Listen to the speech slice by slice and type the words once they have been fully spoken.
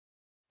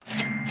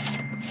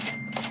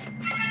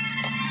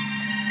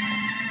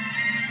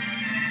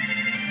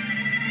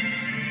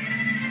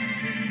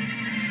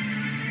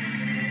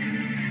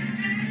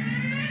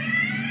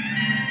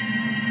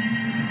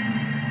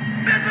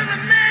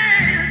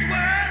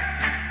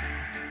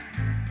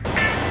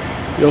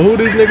Yo, who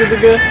these niggas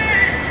again?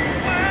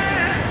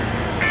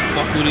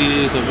 Fuck who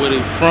they is or where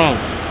they from.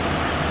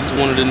 He's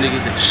one of the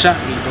niggas that shot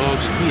me, dog.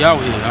 So we out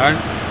here, alright?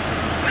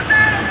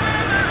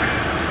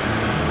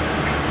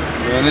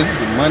 Man, there's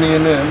some money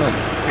in there, man.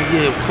 Oh,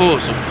 yeah, of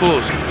course. It's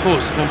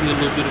gonna be a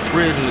little bit of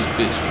bread in this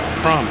bitch, I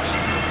promise.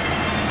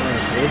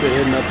 So they been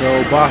hitting up the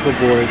old Baka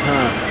boys,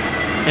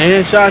 huh?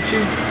 And shot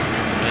you?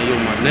 Man, yo,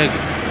 my nigga.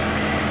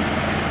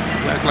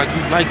 You act like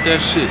you like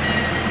that shit.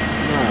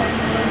 Nah,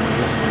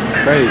 man,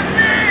 it's crazy, man.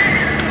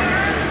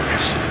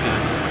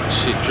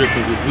 Shit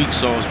dripping with weak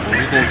sauce, but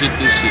we gonna get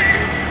this shit,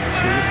 though.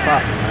 Shit is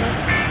popping, man.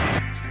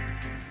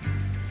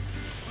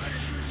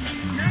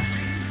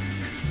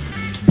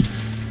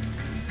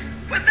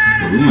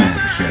 We might have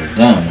to shut it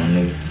down, my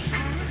nigga.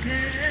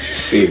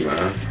 See,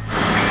 man.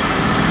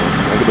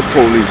 Look at the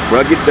police, bro.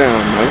 Get down,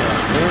 man.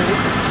 Man,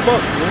 what the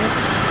fuck, man?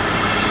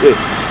 Yeah.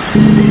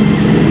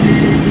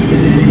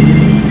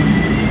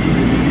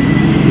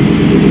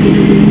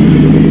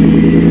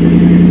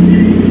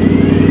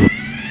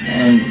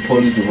 Man, the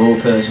police to roll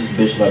past this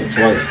bitch like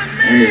twice.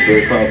 And this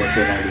very probably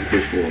sitting on this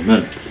bitch for a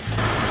minute.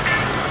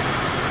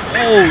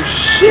 Oh,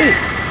 shit!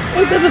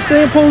 Ain't that the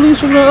same police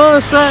from the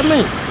other side,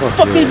 man? What the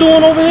fuck they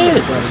doing over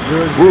here?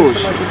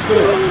 Bullshit.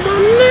 Oh, my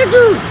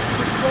nigga!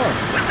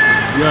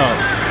 Yo,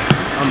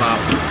 I'm out.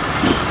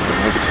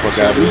 Get the fuck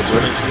out of here, bro.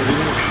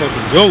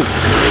 Fucking joke.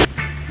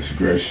 This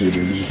great shit,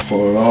 did you just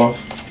pull it off?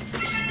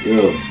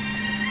 Yeah.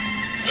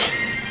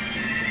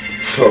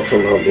 Fuck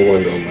from out the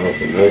window,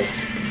 Malcolm, man.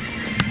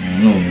 I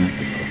don't know, man.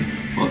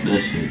 Fuck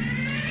that shit.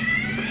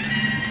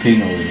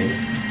 Pino, nigga.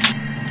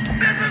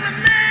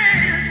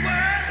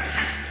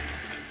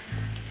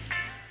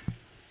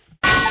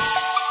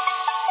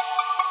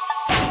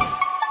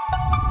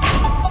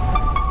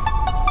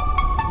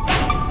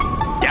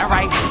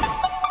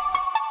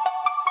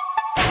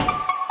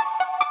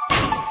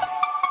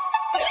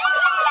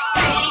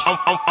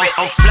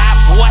 I'm fly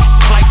boy,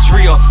 flight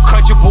drill,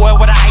 country boy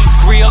with an ice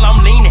grill.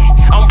 I'm leaning,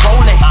 I'm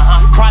rolling,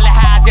 probably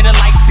higher than a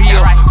light bill.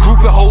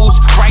 Group of hoes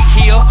right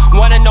here,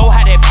 wanna know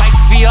how that bike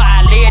feel.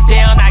 I lay it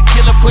down, I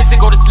kill a pussy,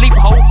 go to sleep,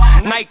 ho.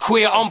 Night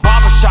queer, I'm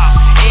barbershop,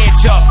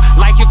 edge up,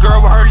 like your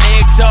girl with her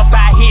legs up.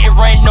 I hit and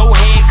run, no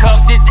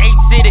handcuff. This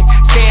H-City,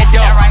 stand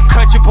up.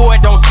 Country boy,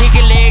 don't stick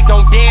your leg,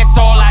 don't dance.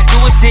 All I do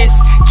is this,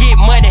 get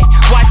money.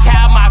 Watch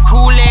how my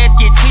cool ass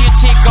get to your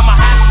chick. I'm a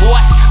hot boy,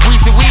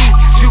 Weezy Wee,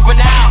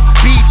 juvenile,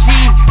 BG,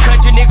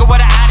 country nigga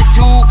with an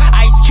attitude.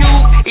 Ice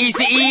Cube,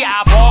 Easy E,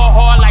 I ball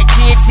hard like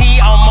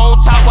TNT. I'm on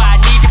top where I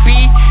need to be.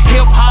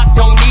 Hip hop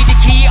don't need the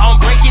key. I'm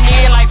breaking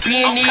in like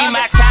B&E.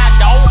 My tie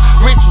dog,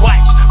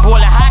 wristwatch,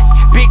 boiling hot,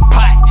 big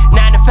pot,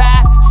 9 to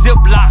 5,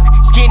 ziplock,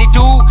 skinny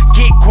dude,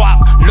 get guap,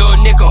 little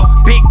nigga,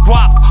 big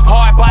guap,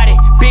 hard body,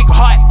 big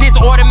heart. This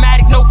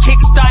automatic, no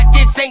kickstart.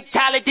 This ain't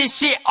talent, this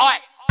shit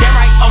art. That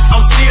right,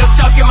 I'm still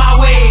stuck in my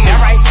ways. That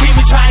right, see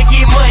me trying to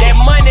get money. That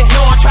money,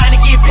 no, I'm trying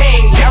to get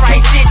paid. That right,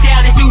 can't sit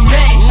down and do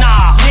nothing.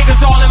 Nah,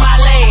 niggas all in my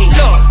lane.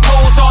 Look,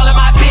 hoes all in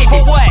my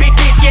business. For what? Big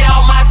bitch, get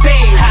out my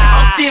face.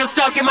 I'm still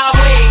stuck in my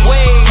ways.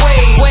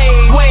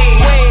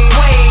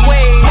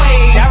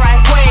 That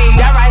right,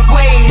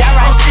 that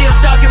right. I'm still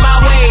stuck in my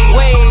ways.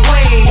 That right.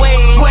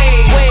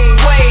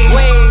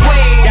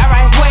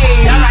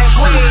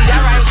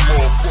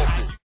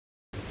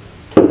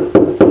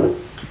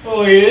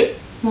 Oh yeah.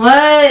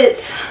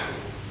 What?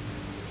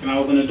 Can I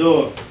open the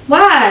door?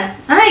 Why?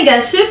 I ain't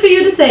got shit for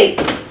you to take.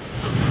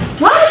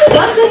 Why you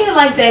busting it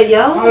like that,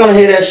 yo? I don't wanna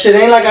hear that shit.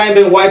 Ain't like I ain't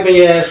been wiping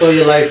your ass all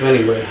your life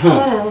anyway.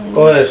 Huh?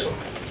 Go ahead, son.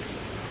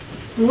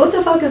 What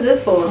the fuck is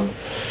this for?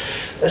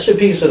 That's your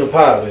piece of the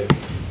pie, baby.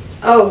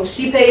 Oh,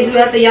 she paid you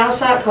after y'all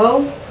shot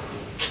Cole?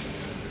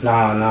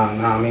 Nah.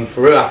 I mean,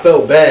 for real, I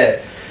felt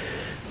bad.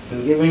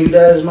 And giving you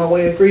that is my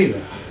way of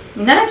grieving.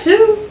 Not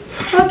you.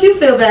 Fuck you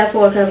feel bad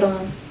for,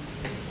 Kevin.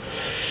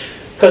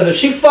 Cause if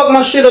she fuck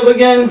my shit up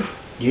again,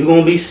 you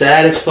gonna be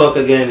sad as fuck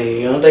again. And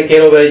you don't take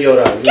it over at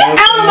your house. Get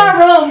out of my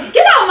room.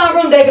 Get out of my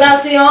room,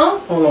 Degracion.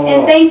 Hold on.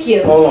 And thank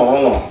you. Hold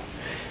on.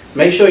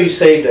 Make sure you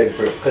save that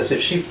grip. Cause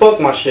if she fuck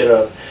my shit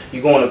up,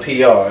 you going to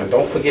PR. And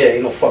don't forget,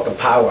 ain't no fucking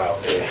power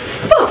out there.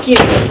 Fuck you.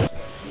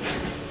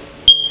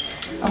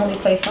 Only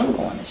place I'm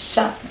going is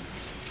shopping.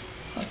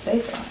 What they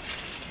thought.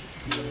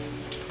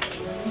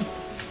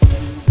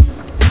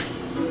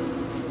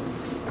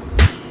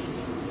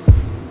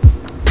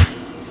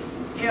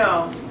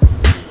 Yo,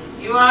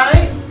 you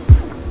alright?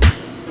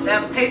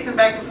 That pacing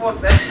back and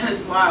forth, that shit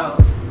is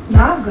wild.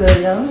 Nah, I'm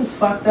good, yo. It's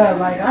fucked up.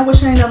 Like, I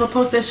wish I ain't never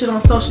post that shit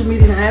on social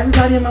media and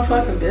everybody in my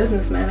fucking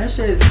business, man. That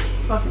shit is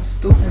fucking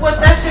stupid. What,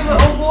 that shit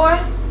with old boy?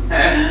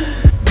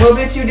 Well,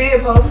 bitch, you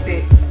did post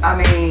it. I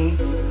mean,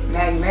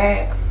 now you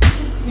mad?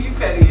 You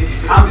petty as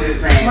shit. I'm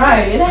just saying.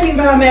 Right, it ain't even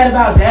about mad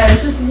about that.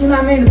 It's just, you know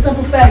what I mean, the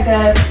simple fact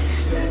that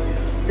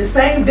the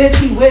same bitch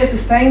he with, the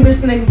same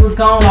bitch the nigga was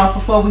gone off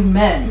before we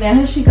met. Now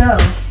here she go.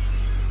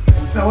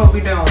 So what we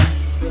doing?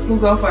 Who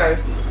go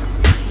first?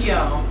 Yo,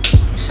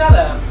 shut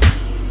up.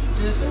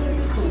 Just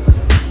cool.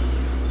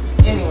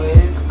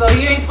 Anyways, so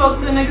you ain't spoke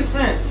to the nigga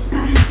since?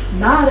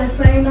 Nah, that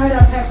same night I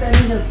packed that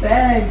nigga's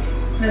bag,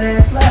 that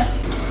ass left.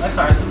 That's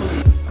hard to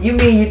believe. You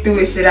mean you threw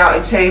his shit out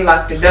and chain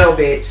locked the door,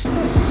 bitch?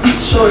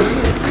 Sure did.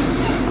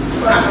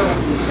 I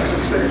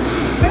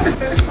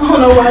don't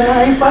know why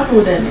I ain't fucking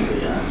with that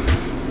nigga,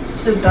 y'all.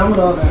 Shit done with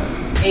all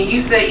that. And you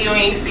say you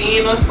ain't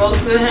seen or spoke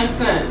to him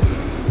since?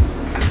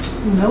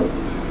 Nope.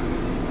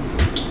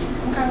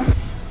 Okay.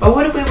 But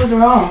what if we was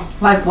wrong?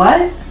 Like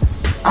what?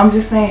 I'm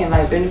just saying,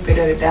 like, benefit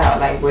of the doubt.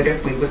 Like, what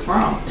if we was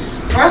wrong?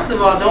 First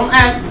of all, don't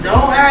add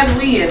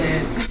we in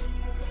it.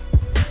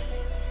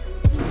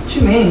 What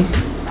you mean?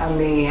 I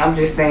mean, I'm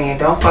just saying,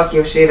 don't fuck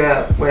your shit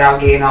up without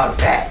getting all the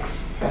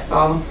facts. That's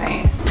all I'm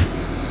saying.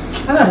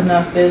 I got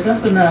enough, bitch.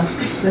 That's enough.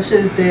 That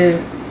shit is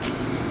dead.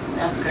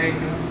 That's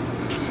crazy.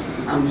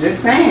 I'm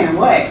just saying,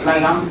 what?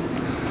 Like,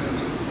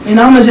 You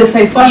know, I'ma just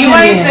say fuck you him.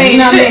 Ain't saying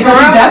shit, for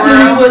real,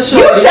 definitely was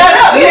short. You shut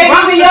up. He ain't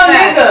even your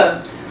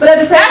nigga. But at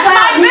the same time,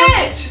 that's my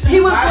bitch.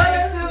 He was with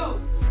her.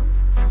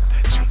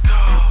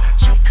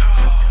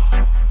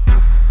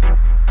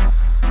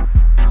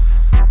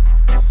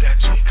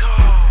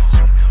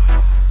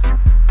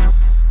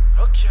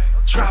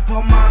 Trap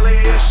on Molly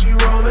and she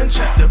rollin',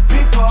 check the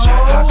people.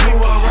 I go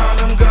around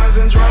them guns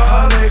and drugs.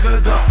 A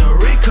nigga duck the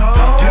Rico.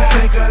 You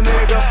think a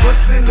nigga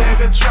pussy,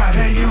 nigga try,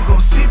 then you gon'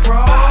 see,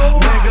 bro.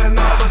 Nigga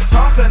never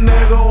talk, a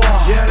nigga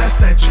walk. Yeah, that's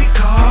that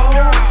Chico.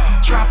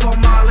 Trap on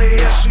Molly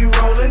and she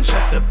rollin',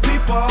 check the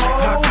people.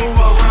 I go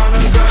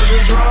around them guns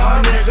and drugs.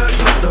 A nigga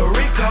duck the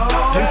Rico.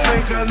 You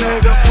think a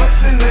nigga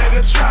pussy, nigga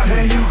try,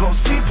 then you gon'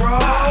 see, bro.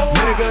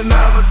 Nigga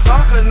never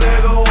talk, a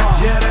nigga walk.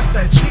 Yeah, that's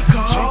that Chico.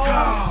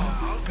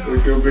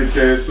 Wake your bitch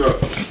ass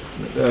up.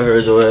 I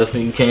heard your ass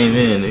when you came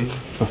in, nigga.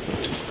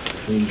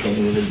 When you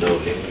came in the door,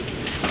 nigga.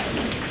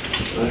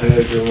 I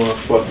had your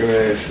motherfucking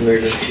ass,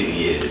 nigga.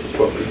 Yeah.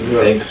 Fucking you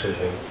up. Thank you,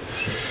 nigga.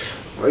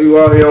 Why you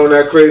out here on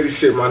that crazy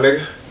shit, my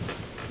nigga?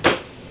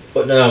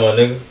 What now, my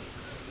nigga?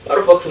 Why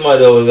the fuck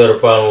somebody always got a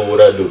problem with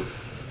what I do?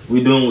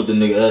 We doing what the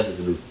nigga asked us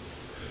to do.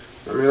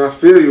 I mean, I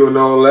feel you and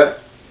all that.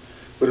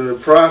 But in the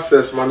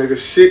process, my nigga,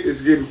 shit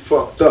is getting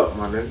fucked up,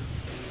 my nigga.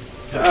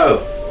 How?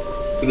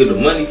 We get the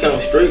money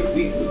count straight,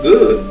 we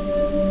good.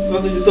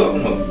 What are you talking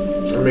about?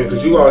 I mean,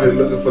 cause you out here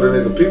looking for the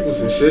nigga peoples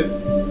and shit.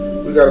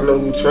 We gotta know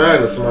who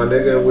trying us, my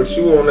nigga. And with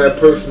you on that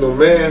personal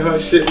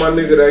manhunt shit, my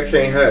nigga, that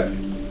can't happen.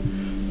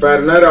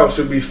 Finding that out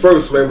should be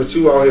first, man, but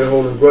you out here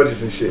holding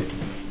grudges and shit.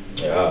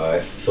 Yeah,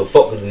 alright. So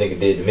fuck what the nigga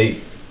did to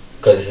me.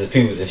 Cause it's his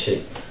peoples and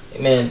shit.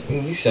 Hey, man,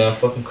 you sound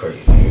fucking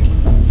crazy,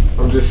 nigga.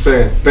 I'm just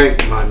saying,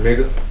 thank my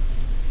nigga.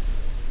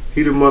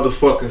 He the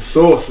motherfucking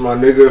source, my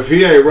nigga. If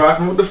he ain't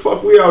rocking, what the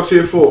fuck we out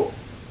here for?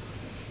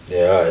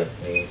 Yeah, alright.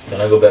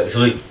 Can I go back to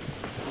sleep?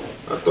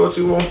 I thought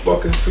you won't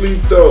fucking sleep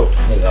though.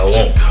 Nigga, I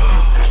won't.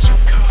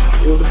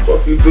 What the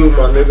fuck you do,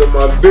 my nigga?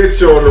 My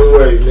bitch on the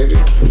way, nigga.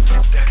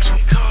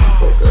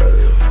 Fuck out of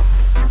here.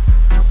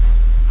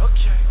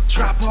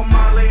 Trap on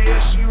Molly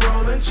and she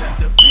rollin', check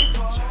the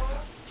people.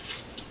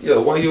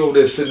 Yo, why you over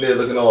there sitting there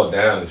looking all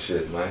down and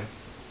shit, man?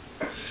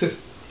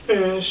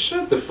 Man,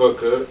 shut the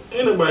fuck up.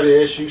 Ain't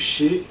nobody ask you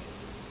shit.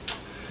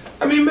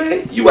 I mean,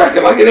 man, you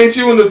acting like it ain't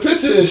you in the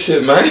picture and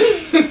shit, man.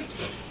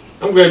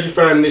 I'm glad you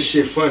finding this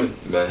shit funny.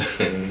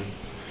 Man.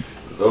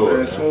 Lord,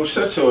 Man, Smooth,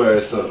 shut your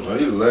ass up, man.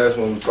 You the last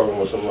one talking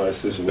about somebody's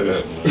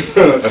situation,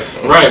 man.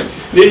 Right.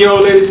 Then your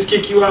old lady just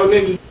kick you out,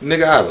 nigga?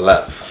 Nigga, I'd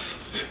left.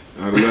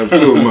 I'd have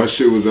left too if my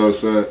shit was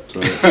outside.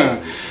 So.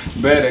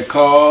 Better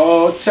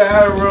call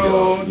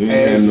Tyrone. You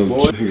ain't had no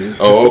boy.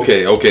 Oh,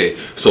 okay.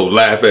 So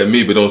laugh at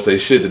me, but don't say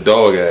shit to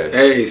dog ass.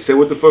 Hey, say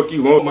what the fuck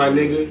you want, my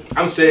nigga.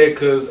 I'm sad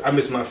cause I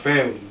miss my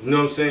family. You know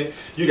what I'm saying?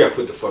 You got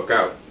put the fuck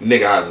out.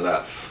 Nigga, I'd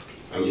left.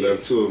 I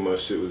left too if my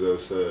shit was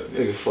outside.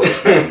 Nigga, fuck.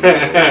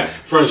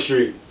 Front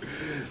Street.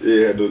 Yeah,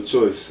 I had no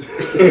choice.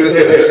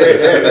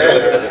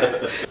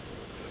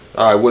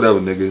 Alright, whatever,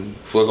 nigga.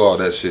 Fuck all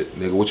that shit.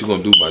 Nigga, what you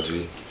gonna do, my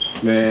G?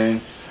 Man,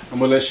 I'm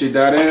gonna let shit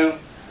die down.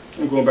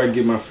 I'm going back and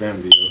get my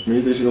family, yo.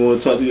 You think she don't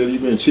want to talk to you? You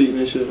been cheating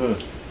and shit, huh?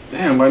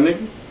 Damn, my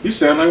nigga. You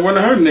sound like one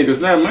of her niggas,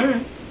 not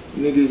mine.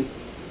 Nigga,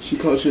 she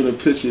caught you in a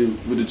picture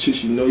with the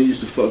chick you know you used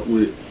to fuck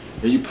with.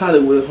 And you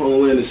probably went home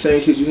wearing the same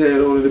shit you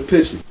had on in the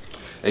picture.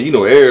 And you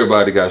know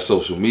everybody got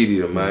social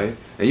media, man.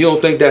 And you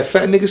don't think that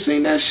fat nigga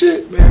seen that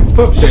shit? Man,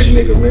 fuck that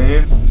nigga,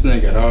 man. This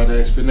nigga got all the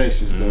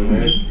explanations, though,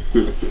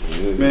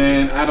 man.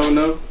 Man, I don't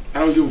know. I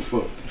don't give a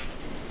fuck.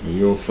 And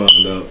you don't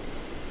find out.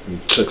 You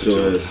cut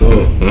your ass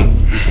off.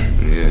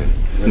 Yeah.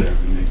 Whatever,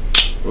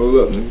 nigga. Roll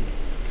up, nigga.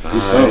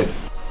 What's up?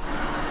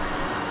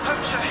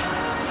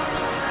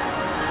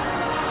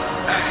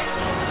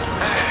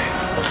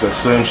 That's that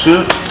same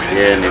shit?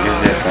 Yeah, nigga,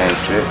 that same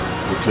shit.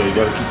 Okay, you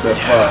gotta keep that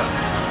fire.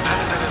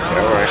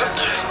 Alright.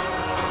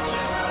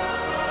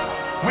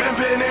 We done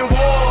been in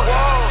wars,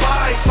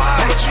 fights.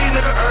 I'm a G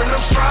nigga, earn them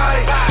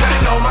stripes.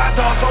 Telling all my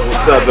dogs don't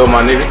What's up, though,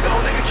 my nigga?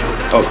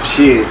 Oh,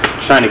 shit.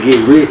 Trying to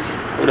get rich.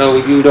 What up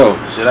with you, though?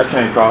 Shit, I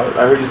can't call it.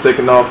 I heard you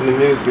taking off in the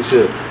music and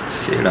shit.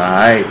 Shit,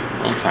 alright.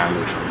 I'm trying to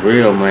make some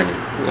real money.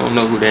 You don't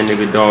know who that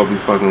nigga dog be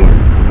fucking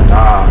with.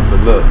 Nah,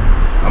 but look,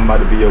 I'm about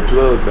to be your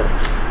plug back.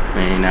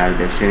 Man, now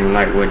that shit ain't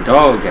like what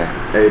dog got.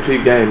 Hey,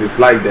 P game is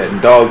like that,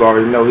 and dog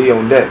already know he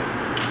on that.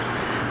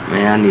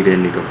 Man, I need that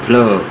nigga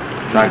plug.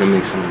 so I can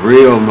make some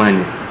real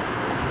money.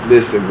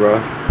 Listen, bro.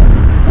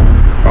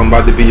 I'm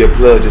about to be your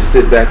plug. Just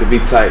sit back and be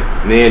tight.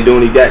 Man,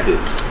 Dooney got this.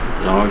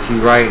 As long as she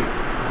right,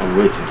 I'm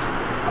with you.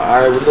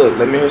 Alright, well look,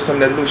 let me hear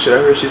some of that new shit. I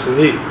heard shit some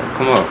heat.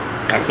 Come on.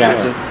 I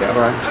got you. All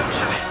right.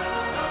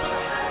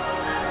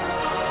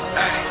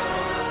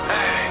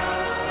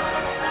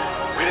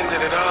 We done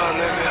did it all,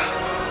 nigga.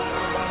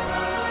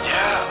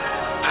 Yeah,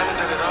 I done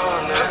did it all,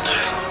 nigga.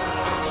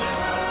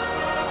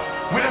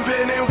 We done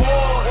been in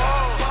wars.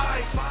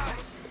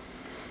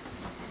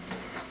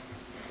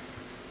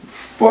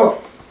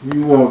 Fuck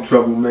you want,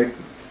 troublemaker.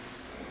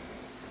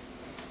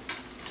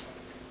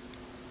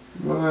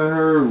 Well, I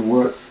heard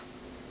what?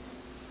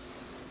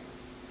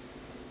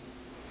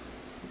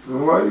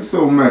 Why you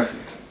so messy?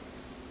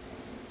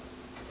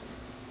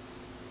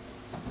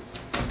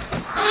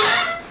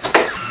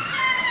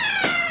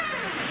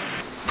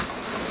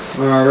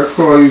 Alright, I'll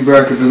call you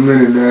back in a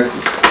minute, Nasty.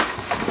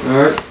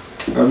 Alright?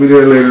 I'll be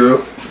there later,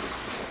 though.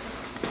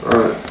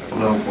 Alright.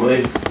 No,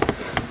 boy.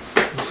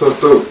 What's up,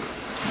 though?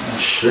 Oh,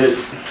 shit.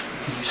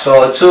 You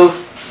saw it too?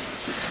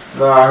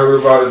 Nah, I heard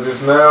about it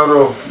just now,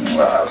 though.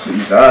 Wow, so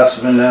you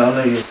gossiping now,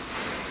 nigga.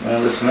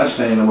 Man, listen, that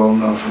shit ain't about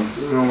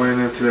nothing. You know, we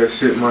ain't into that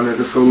shit, my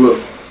nigga. So look,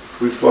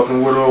 we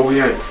fucking with her or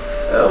we ain't.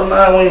 Hell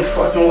nah, we ain't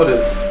fucking with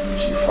it.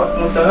 She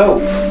fucking with the hoe.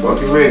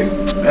 Fuck you mean?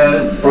 Man,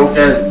 that broke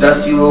ass,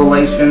 dusty little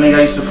light-skinned nigga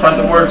I used to front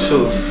the work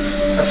to.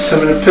 That's him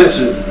in the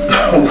picture.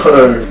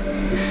 Word.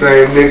 The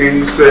same nigga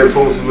you said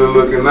supposed to be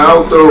looking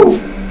out, though.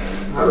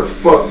 How the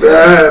fuck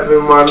that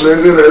happened, my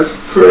nigga? That's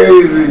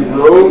crazy,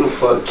 bro. Who the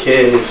fuck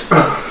cares?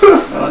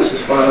 Let's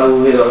just find out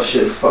who hit our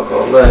shit. Fuck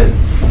all that.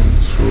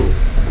 True.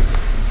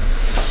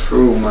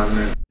 True, my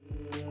nigga.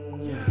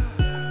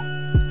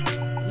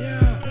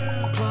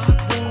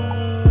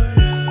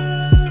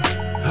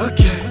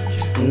 Okay.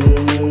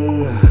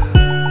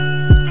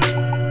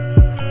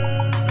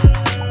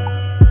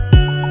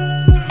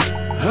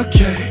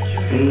 Okay.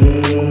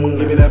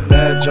 Give me that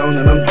bad Joan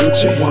and I'm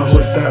Gucci. One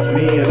WhatsApp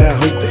me and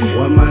that hoopty.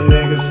 What my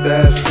niggas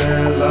that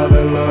saying love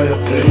and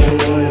loyalty.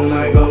 And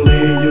I ain't gon'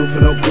 leave you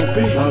for no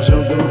groupie. Long as you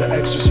don't do the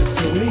extra shit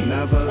to me.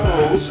 Never lie.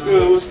 Oh, what's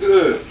good? What's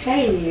good?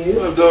 Hey, you.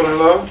 What up,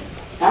 daughter-in-law?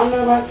 I don't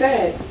know about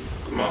that.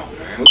 Come on,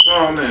 man. What's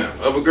wrong now?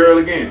 Other girl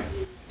again?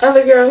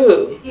 Other girl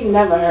who? You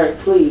never heard,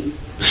 please.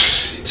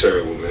 You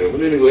terrible, man.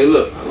 Well, anyway,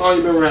 look. How long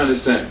you been around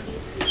this town?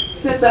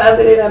 Since the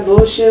other day that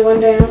bullshit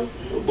went down.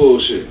 What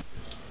bullshit?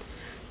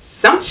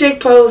 Some chick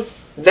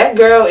posts that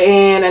girl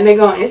and a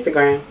nigga on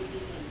Instagram.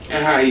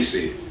 And how he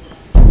see it?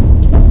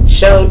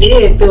 Show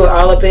did, threw it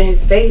all up in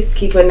his face,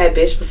 keep putting that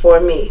bitch before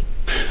me.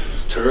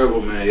 It's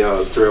terrible, man. Y'all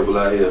is terrible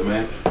out here,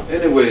 man.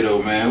 Anyway,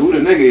 though, man, who the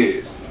nigga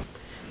is?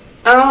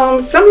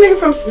 Some nigga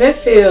from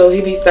Smithfield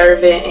he be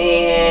serving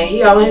and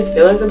he all in his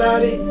feelings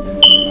about it.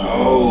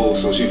 Oh,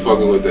 so she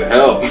fucking with the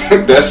help.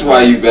 That's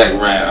why you back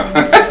round.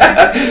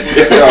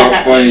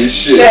 Y'all funny as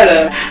shit. Shut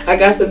up. I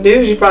got some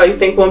news you probably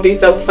think won't be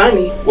so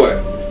funny.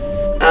 What?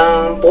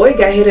 Boy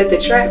got hit at the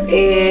trap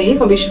and he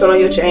gonna be short on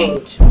your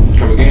change.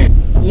 Come again?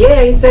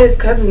 Yeah, he said his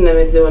cousin them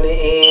is doing it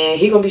and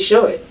he gonna be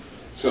short.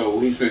 So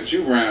he sent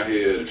you around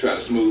here to try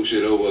to smooth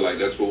shit over like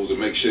that's supposed to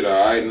make shit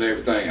alright and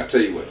everything. I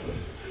tell you what.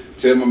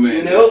 Tell my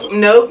man.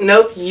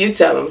 Nope. You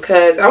tell him,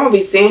 cause I'm gonna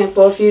be seeing him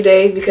for a few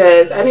days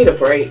because I need a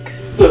break.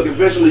 Look,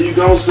 eventually you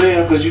gonna see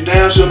him, cause you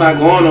damn sure not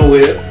going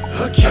nowhere.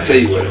 I tell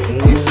you what,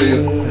 you see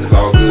him, it's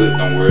all good.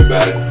 Don't worry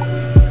about it.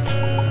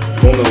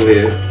 Go nowhere.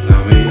 You know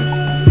what I mean?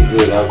 Be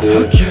good out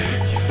there.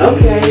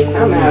 Okay,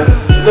 I'm out.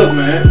 Look,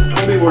 man,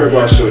 don't be worried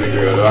about shorty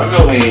girl though. I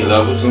know he ain't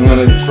love her. So when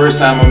the first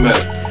time I met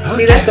her.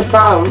 See, that's the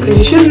problem, cause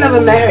you should have never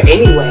met her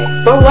anyway.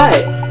 For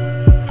what?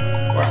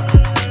 Wow.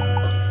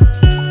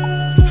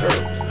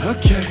 Terrible.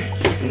 Okay.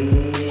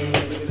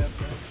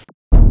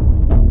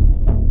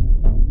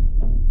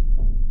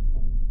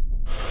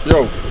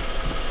 Yo,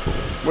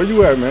 where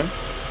you at, man?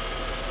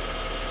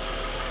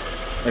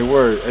 Hey,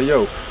 word. Hey,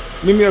 yo,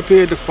 meet me up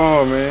here at the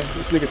farm, man.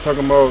 This nigga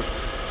talking about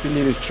he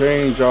need his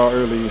train all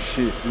early and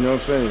shit. You know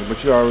what I'm saying?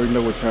 But you already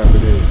know what time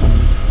it is.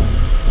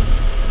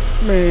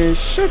 Man,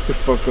 shut the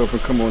fuck up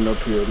and come on up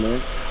here,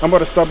 man. I'm about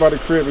to stop by the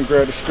crib and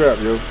grab the strap,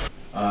 yo.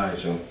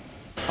 Alright, yo.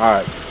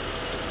 Alright.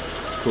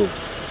 Cool.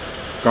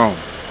 Gone.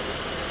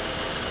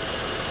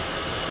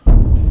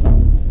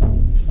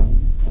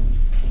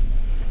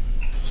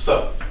 What's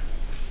up?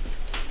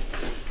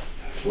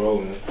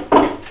 Rolling.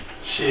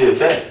 Shit,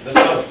 bet. Let's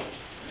go.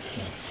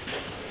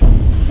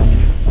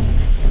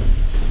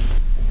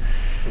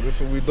 This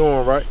what we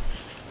doing, right?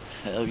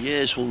 Hell yeah,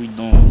 that's what we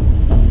doing.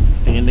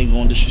 Think they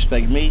gonna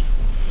disrespect me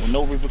with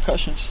no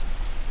repercussions?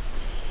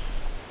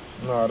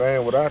 Nah, that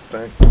ain't what I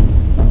think.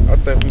 I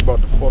think we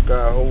about to fuck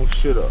our whole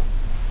shit up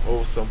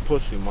over some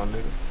pussy, my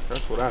nigga.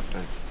 That's what I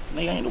think.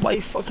 Nigga, ain't nobody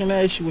fucking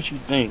ask you what you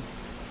think.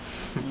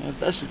 Man, if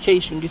that's the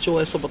case, you can get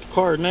your ass up at the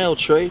car now,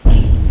 Trey.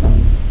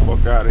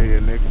 Fuck out of here,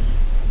 nigga.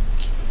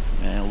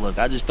 Man, look,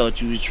 I just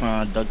thought you was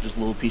trying to duck this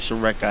little piece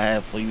of wreck I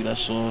have for you,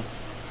 that's all.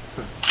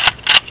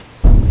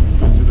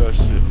 Picture that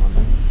shit, my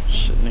nigga.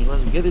 Shit, nigga,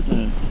 let's get it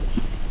then.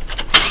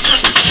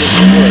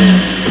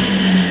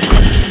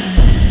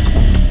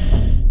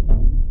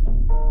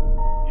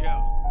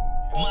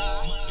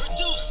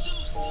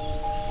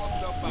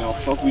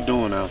 we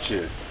doing out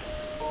here?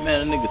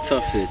 Man, a nigga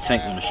tough said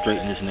Tank wanna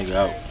straighten this nigga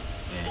out.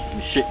 Man,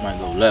 the shit might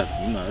go left.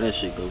 You know how that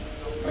shit go.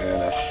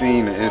 Man, I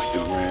seen the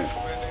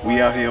Instagram.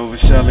 We out here over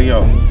Shelly,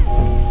 yo.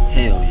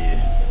 Hell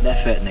yeah.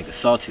 That fat nigga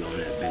salty over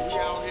that bitch.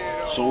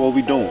 So what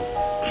we doing?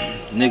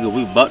 Nigga,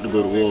 we about to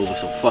go to war with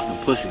some fucking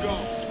pussy, man.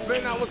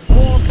 Man, I was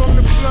born from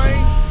the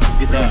flame.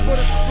 Get down. For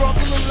the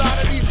struggle, a lot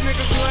of these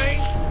niggas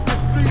lame. The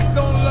streets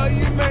don't love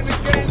you, man. The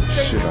game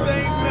stay the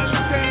same.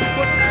 Nothing changed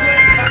but the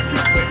flame. I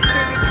keep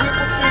extended clip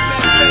up in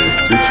that thing.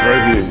 This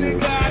right here, yo.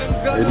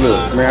 Hey, look,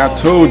 man,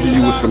 I told you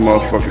you was some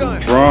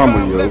motherfucking drama,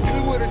 yo.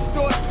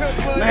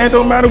 Man, it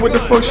don't matter what the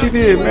fuck she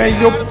did,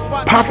 man. Yo,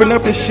 popping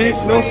up and shit.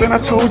 You know what I'm saying? I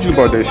told you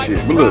about that shit.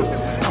 But look,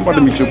 I'm about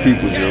to meet your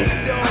people, yo.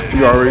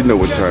 You already know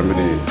what time it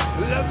is.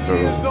 So,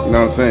 you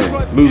know what I'm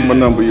saying? Lose my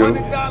number, yo.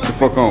 Get the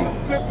fuck on.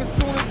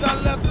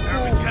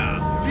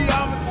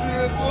 Geometry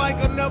is like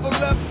I never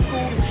left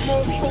school. The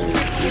smoke so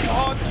thick it was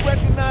hard to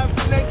recognize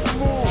the next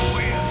move.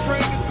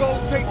 Train to go,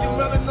 take your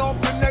melon off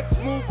the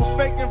next move. For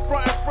faking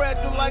front and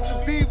fragile like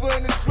a diva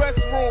in the dress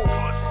room.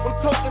 I'm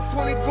talking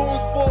 20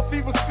 goons, 4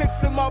 fever,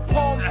 6 in my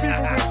palm,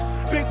 feverish.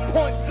 Big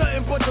points,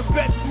 nothing but the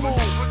best move.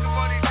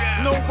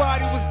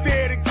 Nobody was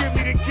there to give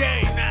me the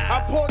game. I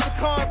poured the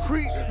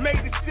concrete,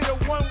 made the shit a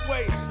one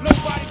way.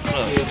 Nobody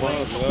gave me the way.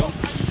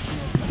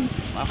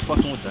 I'm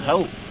fucking with the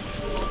help.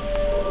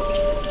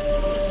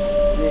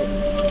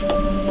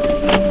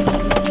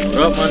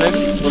 What up, my nigga?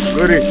 What's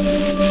goody?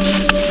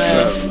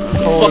 Man, what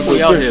the fuck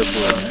we out here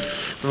for, man?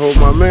 Hold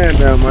my man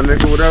down, my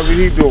nigga, whatever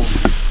he doing.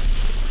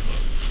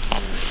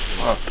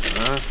 Fuck,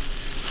 man.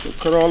 So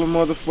cut all the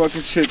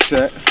motherfucking chit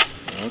chat.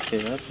 Okay,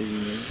 I see you,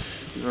 man.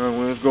 You know,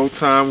 when it's go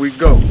time, we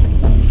go.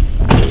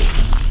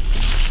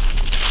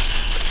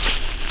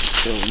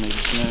 Yo,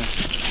 niggas, man.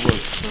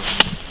 Look,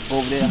 go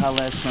over there and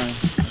holla at son. I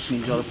just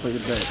need y'all to play the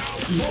bet.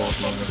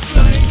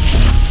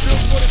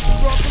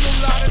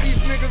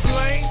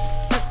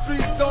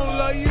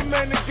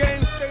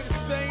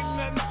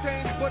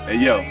 Hey,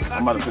 yo,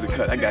 I'm about to put a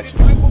cut. I got you.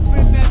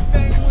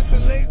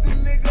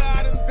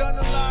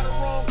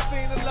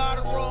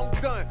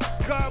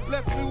 God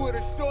bless me with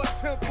a short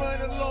temper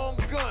and a long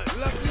gun.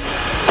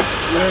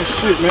 Man,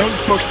 shit, man. What the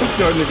fuck took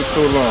y'all niggas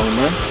so long,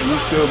 man? You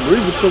still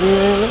breathing, so we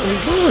ain't letting me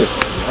do it.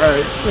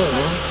 Alright, yeah,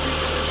 man.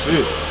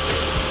 Shit.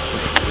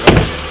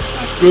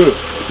 It's good.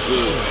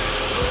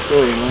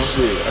 Good, man.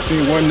 Shit. I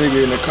seen one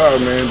nigga in the car,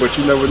 man, but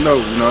you never know,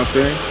 you know what I'm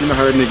saying? You know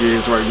how that nigga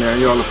is right now.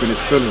 He all up in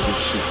his feelings and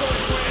shit.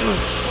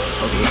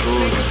 Okay,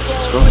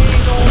 let's go.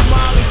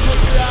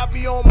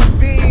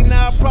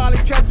 I'll probably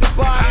catch a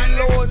body,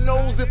 Lord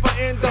knows if I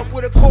end up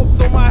with a corpse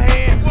on my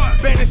hand.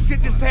 Man, this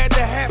shit just had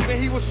to happen,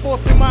 he was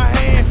forcing my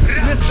hand.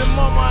 Listen,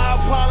 mama, I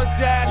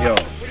apologize. Yo,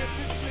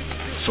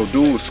 so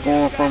dude was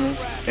scoring from him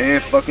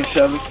and fucking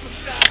Shelly?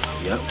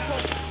 Yep.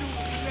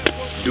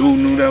 Dude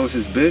knew that was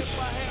his bitch?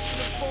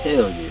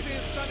 Hell yeah.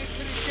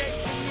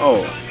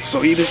 Oh, so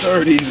he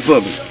deserved these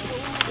bullets.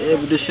 Yeah,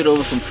 but this shit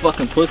over some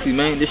fucking pussy,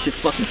 man. This shit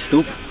fucking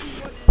stupid.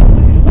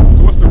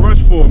 So what's the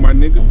rush for, my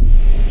nigga?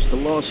 What's the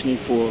larceny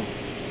for?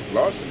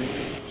 Larceny?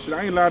 Shit,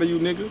 I ain't lie to you,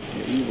 nigga.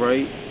 Yeah, you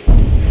right.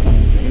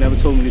 You never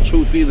told me the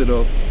truth either,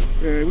 though.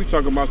 Man, we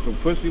talking about some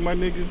pussy, my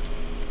nigga.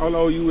 All I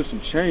owe you is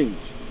some change.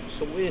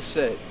 So where's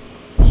that?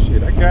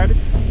 Shit, I got it.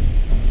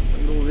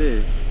 Right over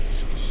there.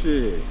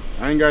 Shit,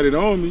 I ain't got it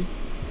on me,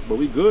 but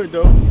we good,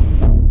 though.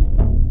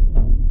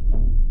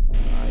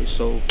 Alright,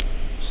 so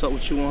what's up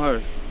with you and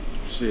her?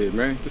 Shit,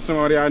 man, just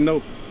somebody I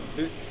know.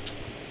 That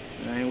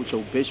ain't what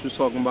your bitch was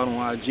talking about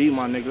on IG,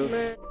 my nigga.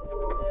 Man.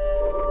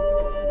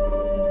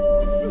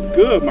 It's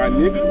good, my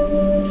nigga.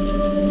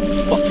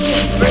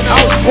 Man, I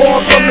was born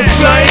from the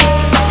flame.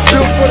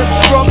 Built for the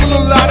struggle,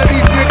 a lot of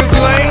these niggas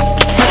lame.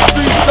 The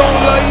streets don't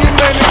love you,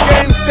 man, the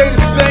game stay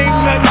the same.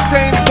 Nothing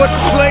changed but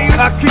the players.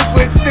 I keep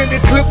an extended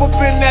clip up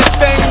in that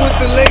thing with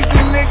the lazy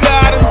nigga.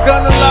 I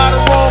done a lot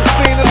of wrong,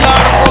 seen a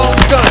lot of wrong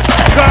done.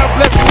 God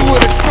bless me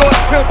with a short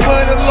temper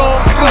and a long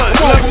gun.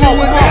 Left me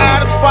with the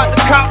eye to spot the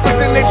coppers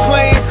in they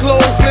plain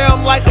clothes. Now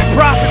I'm like a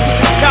prophet with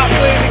the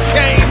chopper and the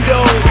cane,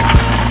 though.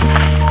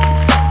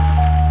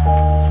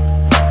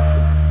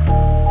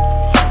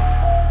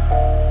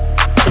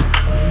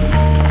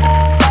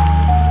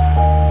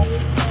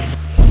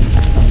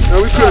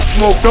 We could've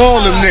smoked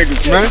all them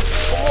niggas, man.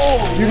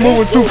 You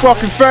moving too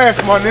fucking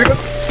fast, my nigga.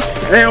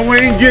 And we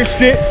ain't get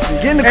shit.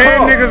 Get in the and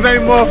car. niggas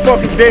ain't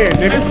motherfucking dead,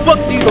 nigga. Man, fuck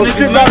these so niggas,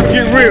 shit man. about to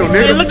get real,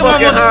 nigga. Look at my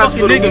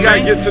motherfucking nigga, man.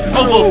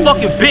 Over a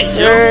fucking bitch,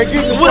 yo.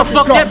 Where the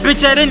fuck that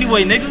bitch at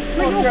anyway, nigga?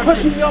 Nigga, don't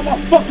push me out my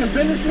fucking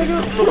business,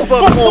 nigga. What the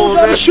fuck on,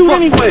 man? Shoot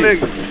anyway.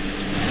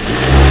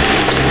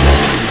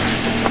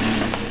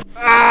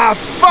 Ah,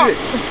 fuck!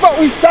 What the fuck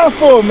we stop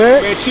for,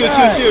 man? Man, chill, yo.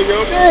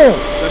 Damn.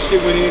 That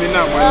shit went in and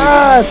out, my nigga.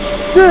 Ah,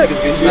 shit.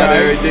 Niggas get shot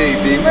every day,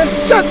 B. Man,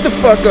 shut the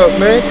fuck up,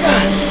 man.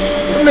 God,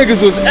 them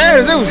niggas was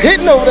ass. They was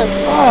hitting over that.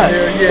 Ah,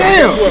 Yeah,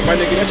 damn. guess what, my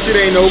nigga? That shit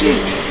ain't over.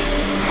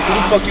 Who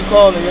the fuck you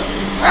calling, yo?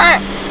 Ah.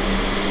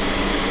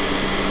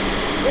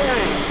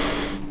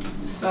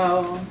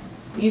 So,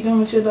 you done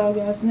with your dog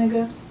ass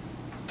nigga?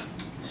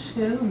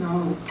 Shit, who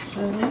knows?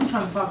 Shit, I ain't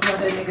trying to talk about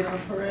that nigga though,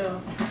 for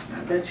real.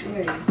 Bet you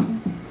ain't.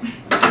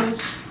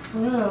 For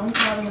real, I'm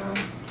proud of him.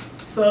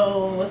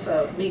 So, what's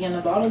up? We getting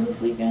a bottle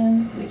this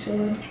weekend? We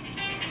chilling? Speak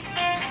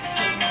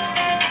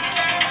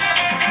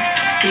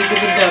of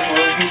the devil,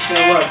 he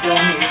show up,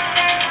 don't he?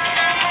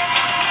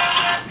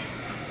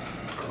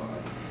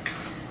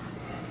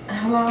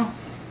 Hello?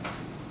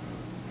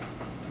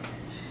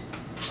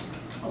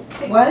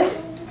 Okay.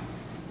 What?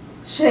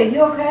 Shit,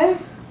 you okay?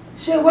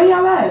 Shit, where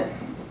y'all at?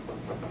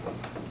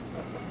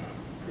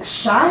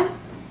 Shot?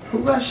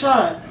 Who got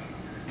shot?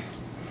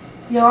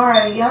 Yo,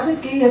 alright, y'all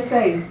just get here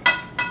safe.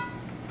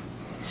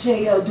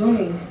 Shit, yo,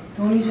 Dooney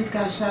just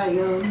got shot,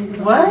 yo.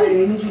 What?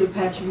 They need you to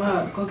patch him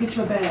up. Go get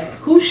your bag.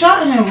 Who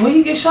shot him? Where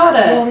you get shot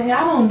at? Yo, I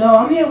don't know.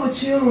 I'm here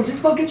with you.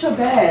 Just go get your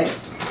bag.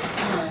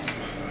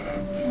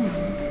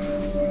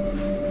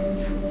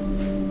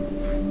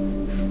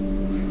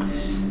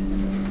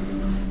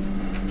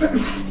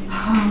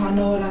 I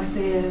know what I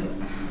said.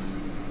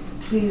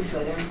 Please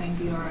let everything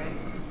be alright.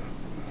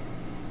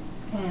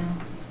 Yeah.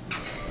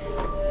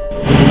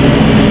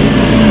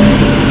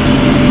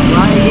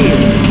 Right here.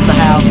 This is the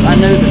house. I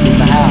know this is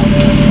the house.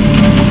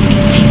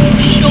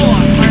 Sure,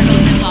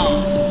 Murdo's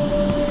involved.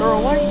 Girl,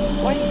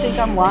 why do you think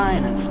I'm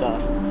lying and stuff?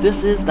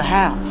 This is the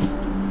house.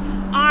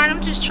 Alright,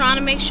 I'm just trying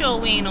to make sure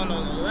we ain't on no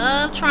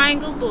love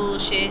triangle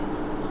bullshit.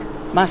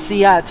 My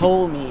CI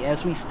told me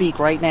as we speak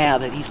right now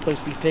that he's supposed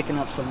to be picking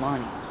up some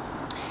money.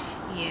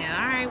 Yeah,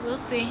 alright, we'll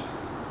see.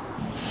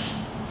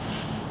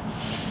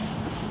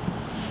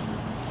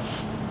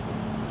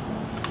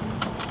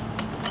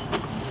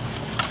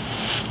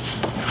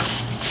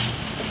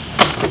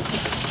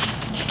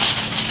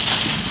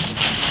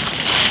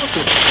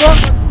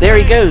 There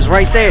he goes,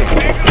 right there.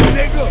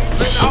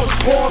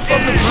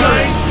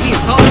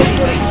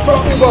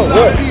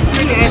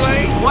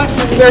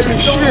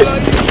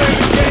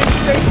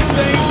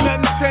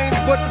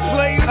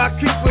 I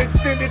keep an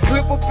extended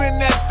clip up in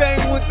that thing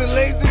with the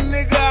lazy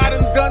nigga. I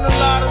done a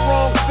lot of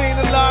wrong, seen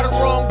a lot of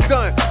wrong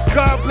done.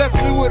 God bless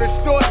me with a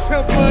short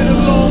temper and a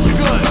long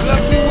gun.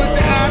 Left me with the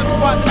Adams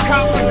spot, the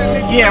coppers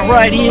and the Yeah,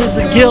 right, he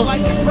isn't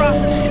guilty.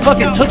 He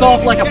fucking took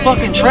off like a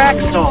fucking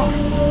track star.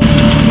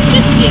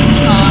 Just get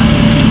the car.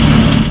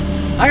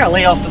 I gotta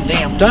lay off them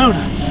damn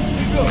donuts.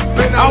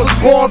 Man, I was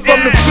born from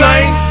the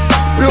flame,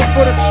 built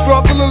for the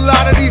struggle. A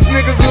lot of these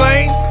niggas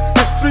lame.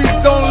 The streets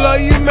don't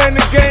love you, man.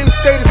 The game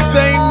stay the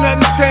same.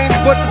 Nothing changed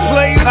but the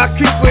players. I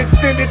keep an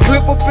extended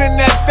clip up in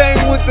that thing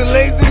with the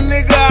lazy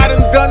nigga. I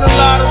done a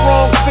lot.